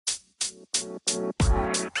Hi,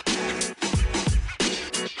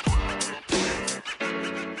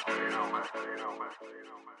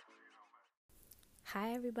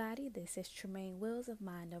 everybody. This is Tremaine Wills of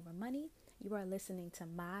Mind Over Money. You are listening to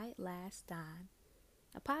My Last Dime,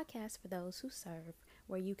 a podcast for those who serve,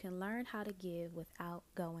 where you can learn how to give without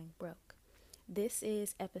going broke. This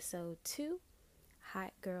is episode 2,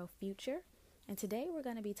 Hot Girl Future, and today we're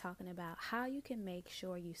going to be talking about how you can make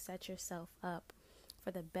sure you set yourself up for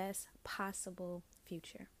the best possible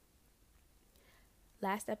future.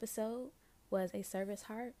 Last episode was a service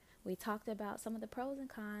heart. We talked about some of the pros and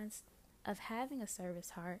cons of having a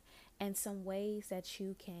service heart and some ways that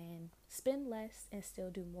you can spend less and still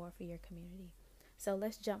do more for your community. So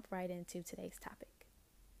let's jump right into today's topic.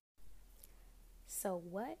 So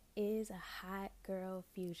what is a hot girl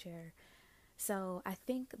future? So I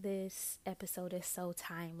think this episode is so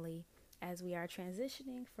timely as we are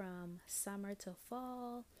transitioning from summer to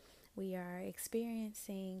fall. We are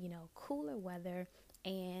experiencing, cooler weather,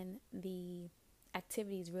 and the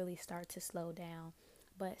activities really start to slow down.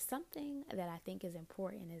 But something that I think is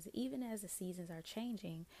important is even as the seasons are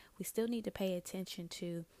changing, we still need to pay attention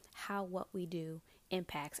to how what we do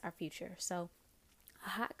impacts our future. So a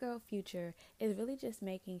hot girl future is really just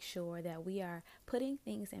making sure that we are putting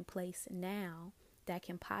things in place now that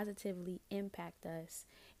can positively impact us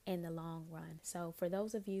in the long run. So for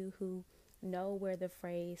those of you who know where the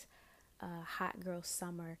phrase hot girl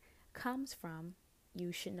summer comes from,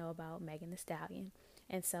 you should know about Megan Thee Stallion.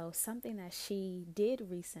 And so something that she did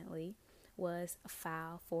recently was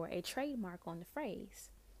file for a trademark on the phrase.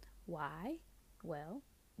 Why? Well,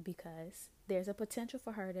 because there's a potential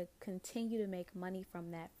for her to continue to make money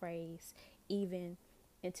from that phrase even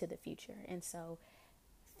into the future. And so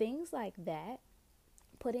things like that,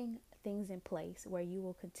 putting things in place where you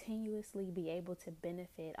will continuously be able to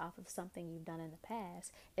benefit off of something you've done in the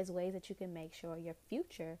past, is ways that you can make sure your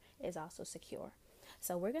future is also secure.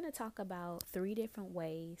 So we're going to talk about 3 different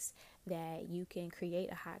ways that you can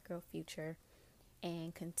create a hot girl future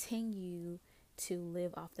and continue to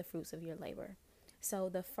live off the fruits of your labor. So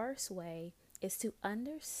the first way is to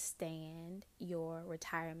understand your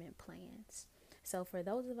retirement plans. So for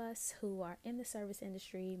those of us who are in the service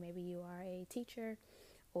industry, maybe you are a teacher,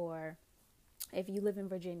 or if you live in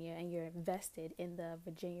Virginia and you're invested in the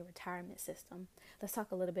Virginia retirement system, let's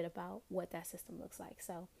talk a little bit about what that system looks like.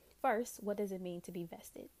 So first, what does it mean to be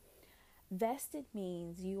vested? Vested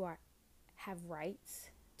means you have rights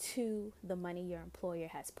to the money your employer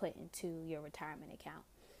has put into your retirement account.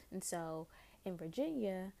 And so in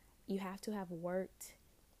Virginia, you have to have worked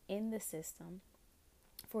in the system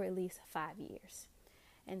for at least 5 years.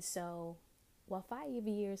 And so while 5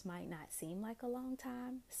 years might not seem like a long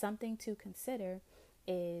time, something to consider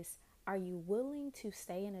is, are you willing to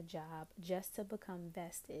stay in a job just to become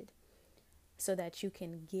vested so that you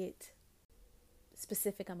can get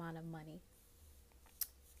specific amount of money?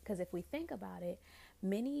 Because if we think about it,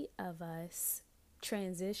 many of us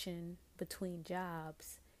transition between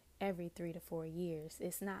jobs every 3 to 4 years.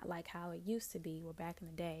 It's not like how it used to be, where back in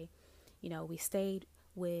the day, we stayed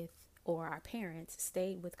with, or our parents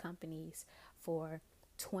stayed with companies for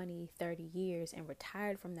 20, 30 years and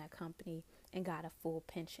retired from that company and got a full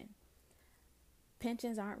pension.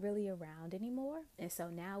 Pensions aren't really around anymore. And so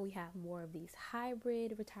now we have more of these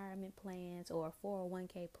hybrid retirement plans or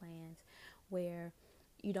 401k plans where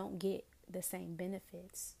you don't get the same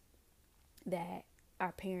benefits that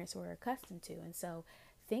our parents were accustomed to. And so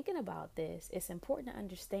thinking about this, it's important to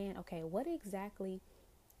understand, okay, what exactly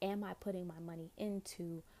am I putting my money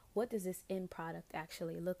into? What does this end product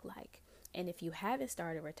actually look like? And if you haven't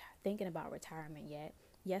started thinking about retirement yet,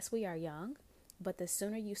 yes, we are young, but the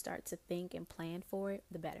sooner you start to think and plan for it,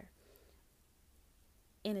 the better.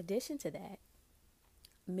 In addition to that,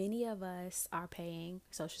 many of us are paying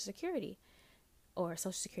Social Security or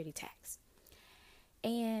Social Security tax.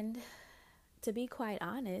 And to be quite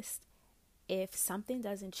honest, if something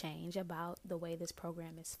doesn't change about the way this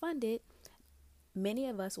program is funded, many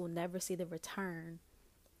of us will never see the return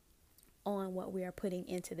on what we are putting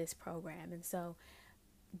into this program. And so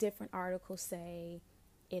different articles say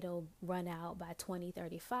it'll run out by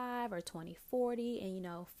 2035 or 2040.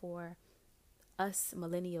 And, for us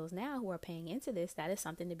millennials now who are paying into this, that is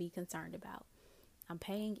something to be concerned about. I'm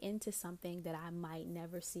paying into something that I might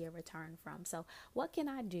never see a return from. So what can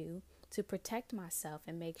I do to protect myself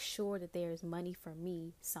and make sure that there's money for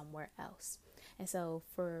me somewhere else? And so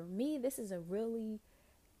for me, this is a really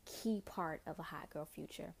key part of a hot girl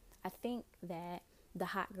future. I think that the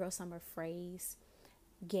hot girl summer phrase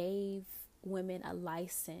gave women a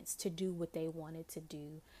license to do what they wanted to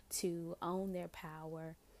do, to own their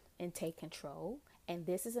power and take control. And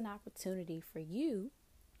this is an opportunity for you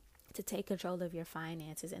to take control of your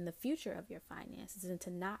finances and the future of your finances, and to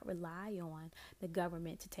not rely on the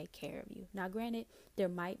government to take care of you. Now, granted, there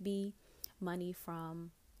might be money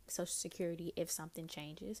from Social Security if something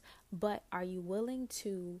changes, but are you willing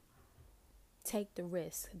to take the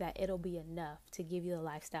risk that it'll be enough to give you the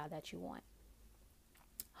lifestyle that you want?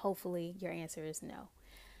 Hopefully, your answer is no.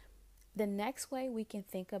 The next way we can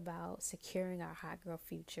think about securing our hot girl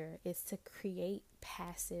future is to create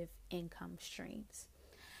passive income streams.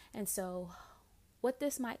 And so what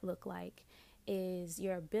this might look like is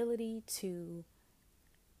your ability to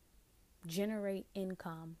generate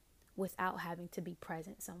income without having to be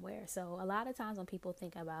present somewhere. So a lot of times when people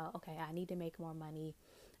think about, okay, I need to make more money,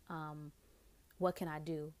 what can I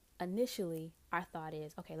do? Initially, our thought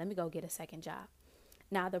is, okay, let me go get a second job.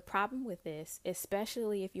 Now, the problem with this,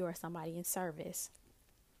 especially if you are somebody in service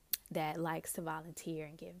that likes to volunteer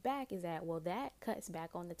and give back, is that, well, that cuts back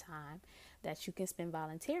on the time that you can spend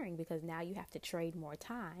volunteering, because now you have to trade more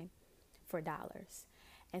time for dollars.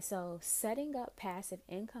 And so setting up passive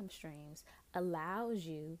income streams allows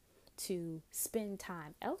you to spend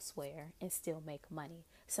time elsewhere and still make money.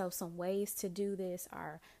 So some ways to do this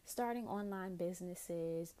are starting online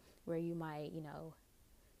businesses where you might,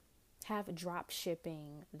 have drop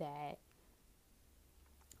shipping that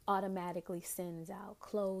automatically sends out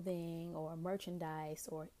clothing or merchandise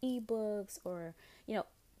or ebooks, or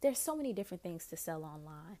there's so many different things to sell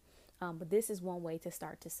online, but this is one way to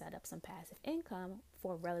start to set up some passive income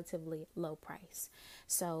for a relatively low price.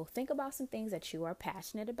 So think about some things that you are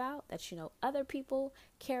passionate about, that other people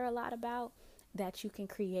care a lot about, that you can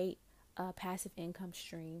create a passive income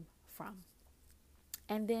stream from.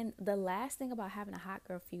 And then the last thing about having a hot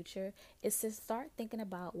girl future is to start thinking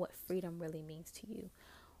about what freedom really means to you.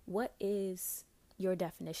 What is your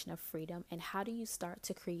definition of freedom, and how do you start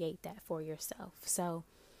to create that for yourself? So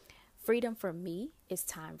freedom for me is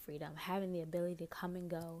time freedom, having the ability to come and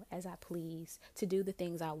go as I please, to do the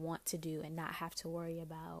things I want to do and not have to worry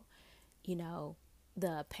about,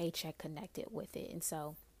 the paycheck connected with it. And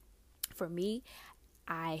so for me,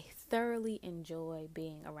 I thoroughly enjoy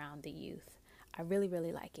being around the youth. I really,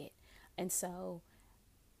 really like it. And so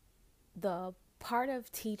the part of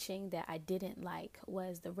teaching that I didn't like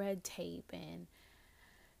was the red tape and,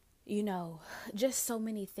 just so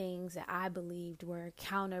many things that I believed were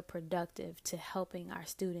counterproductive to helping our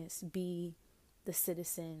students be the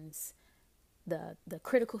citizens, the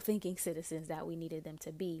critical thinking citizens that we needed them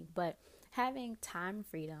to be. But having time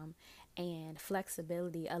freedom and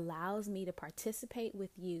flexibility allows me to participate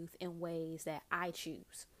with youth in ways that I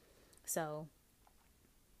choose. So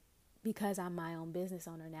because I'm my own business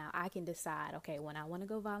owner now, I can decide, okay, when I want to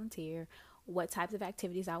go volunteer, what types of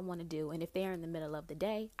activities I want to do. And if they're in the middle of the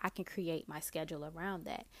day, I can create my schedule around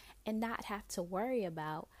that and not have to worry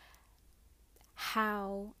about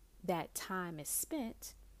how that time is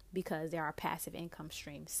spent, because there are passive income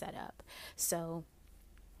streams set up. So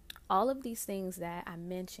all of these things that I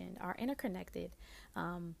mentioned are interconnected,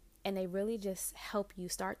 and they really just help you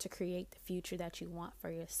start to create the future that you want for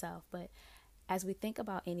yourself. But as we think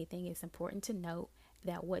about anything, it's important to note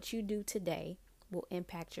that what you do today will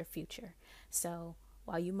impact your future. So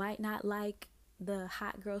while you might not like the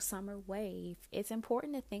hot girl summer wave, it's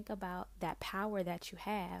important to think about that power that you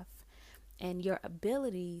have and your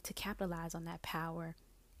ability to capitalize on that power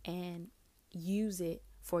and use it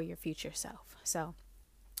for your future self. So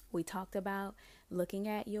we talked about looking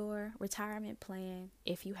at your retirement plan,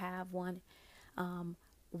 if you have one,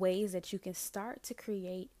 ways that you can start to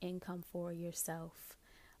create income for yourself,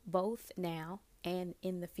 both now and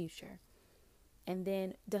in the future. And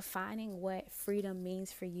then defining what freedom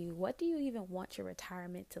means for you. What do you even want your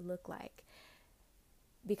retirement to look like?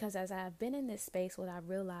 Because as I've been in this space, what I've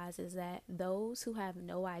realized is that those who have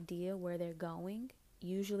no idea where they're going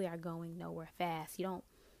usually are going nowhere fast. You don't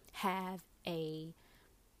have a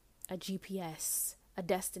GPS, a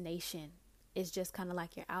destination. It's just kind of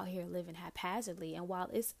like you're out here living haphazardly. And while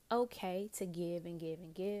it's okay to give and give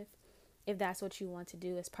and give, if that's what you want to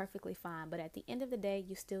do, it's perfectly fine. But at the end of the day,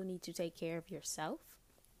 you still need to take care of yourself.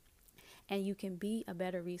 And you can be a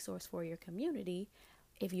better resource for your community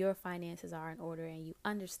if your finances are in order and you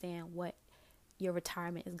understand what your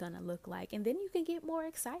retirement is going to look like. And then you can get more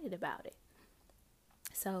excited about it.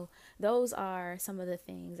 So those are some of the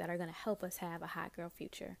things that are going to help us have a hot girl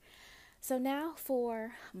future. So now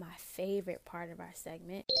for my favorite part of our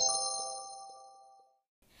segment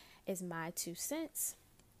is my 2 cents.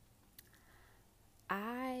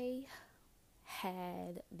 I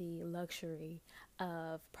had the luxury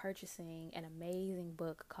of purchasing an amazing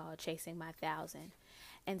book called Chasing My Thousand.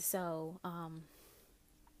 And so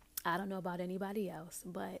I don't know about anybody else,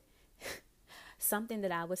 but something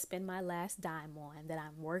that I would spend my last dime on that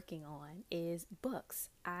I'm working on is books.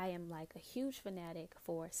 I am like a huge fanatic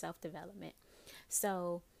for self development.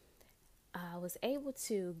 So I was able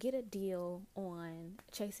to get a deal on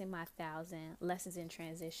Chasing My Thousand Lessons in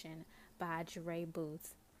Transition by Jeray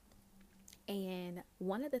Booth. And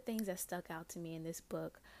one of the things that stuck out to me in this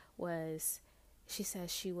book was she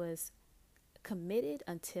says she was committed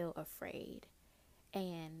until afraid.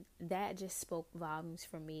 And that just spoke volumes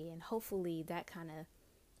for me. And hopefully that kind of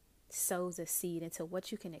sows a seed into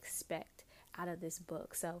what you can expect out of this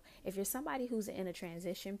book. So if you're somebody who's in a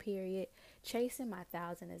transition period, Chasing My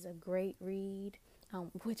Thousand is a great read,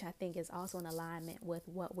 which I think is also in alignment with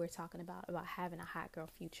what we're talking about having a hot girl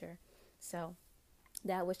future. So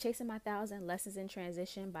that was Chasing My Thousand Lessons in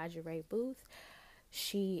Transition by Jeray Booth.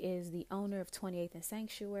 She is the owner of 28th and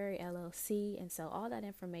Sanctuary LLC, and so all that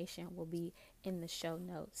information will be in the show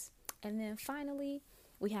notes. And then finally,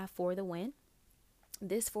 we have For the Win.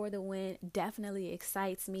 This For the Win definitely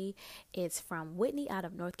excites me. It's from Whitney out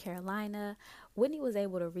of North Carolina. Whitney was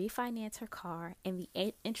able to refinance her car and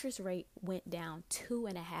the interest rate went down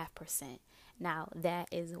 2.5%. Now that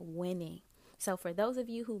is winning. So for those of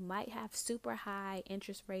you who might have super high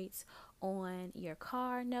interest rates on your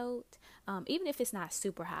car note, even if it's not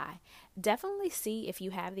super high, definitely see if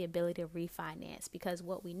you have the ability to refinance, because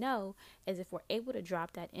what we know is if we're able to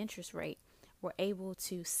drop that interest rate, we're able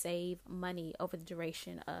to save money over the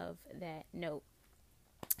duration of that note.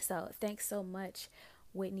 So thanks so much,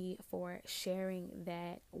 Whitney, for sharing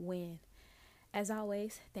that win. As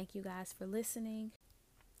always, thank you guys for listening.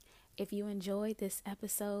 If you enjoyed this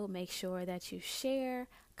episode, make sure that you share,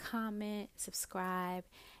 comment, subscribe,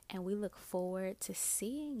 and we look forward to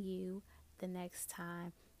seeing you the next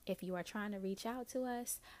time. If you are trying to reach out to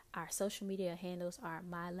us, our social media handles are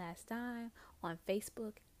My Last Dime on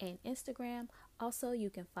Facebook and Instagram. Also, you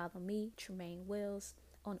can follow me, Tremaine Wills,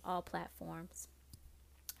 on all platforms.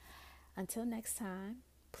 Until next time,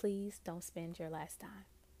 please don't spend your last dime.